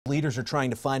leaders are trying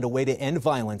to find a way to end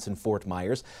violence in Fort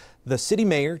Myers. The city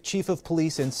mayor, chief of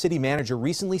police, and city manager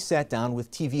recently sat down with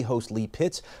TV host Lee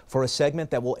Pitts for a segment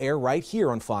that will air right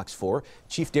here on Fox 4.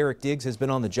 Chief Derek Diggs has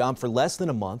been on the job for less than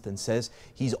a month and says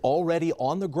he's already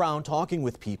on the ground talking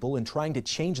with people and trying to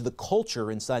change the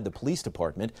culture inside the police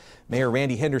department. Mayor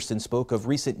Randy Henderson spoke of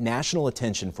recent national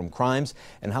attention from crimes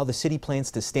and how the city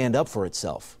plans to stand up for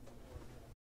itself.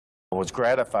 I was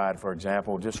gratified, for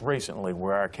example, just recently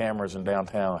where our cameras in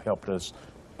downtown helped us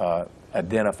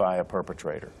identify a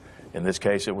perpetrator. In this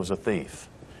case, it was a thief.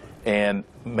 And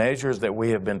measures that we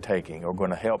have been taking are going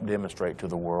to help demonstrate to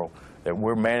the world that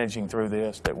we're managing through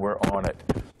this, that we're on it.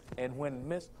 And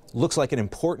when looks like an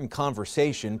important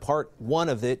conversation. Part one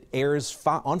of it airs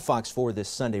on Fox 4 this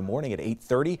Sunday morning at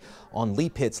 8:30 on Lee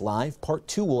Pitts Live. Part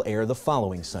two will air the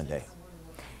following Sunday.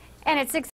 And at 6